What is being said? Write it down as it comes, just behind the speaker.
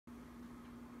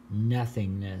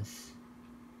Nothingness.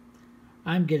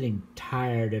 I'm getting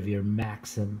tired of your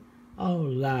maxim, all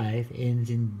life ends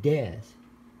in death,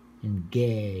 and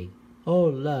gag,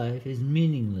 all life is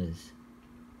meaningless.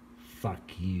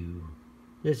 Fuck you.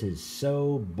 This is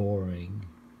so boring.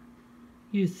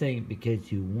 You think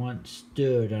because you once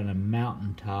stood on a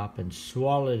mountaintop and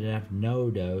swallowed enough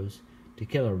NoDos to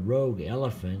kill a rogue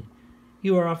elephant,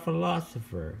 you are a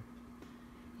philosopher.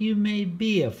 You may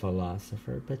be a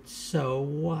philosopher, but so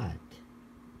what?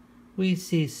 We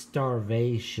see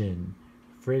starvation,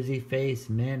 frizzy-faced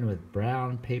men with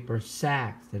brown paper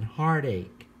sacks and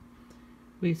heartache.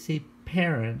 We see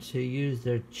parents who use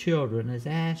their children as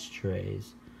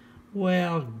ashtrays.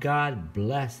 Well, God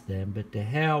bless them, but to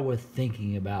hell with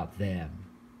thinking about them.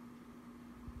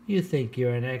 You think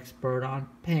you're an expert on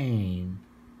pain.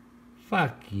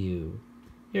 Fuck you.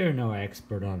 You're no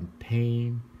expert on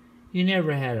pain. You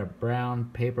never had a brown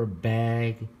paper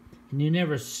bag, and you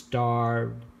never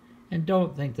starved. And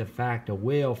don't think the fact a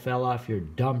whale fell off your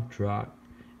dump truck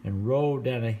and rolled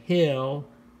down a hill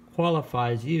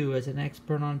qualifies you as an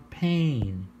expert on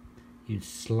pain, you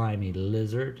slimy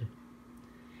lizard.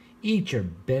 Eat your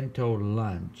bento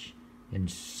lunch and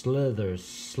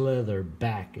slither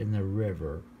back in the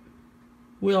river.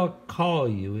 We'll call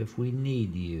you if we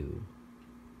need you.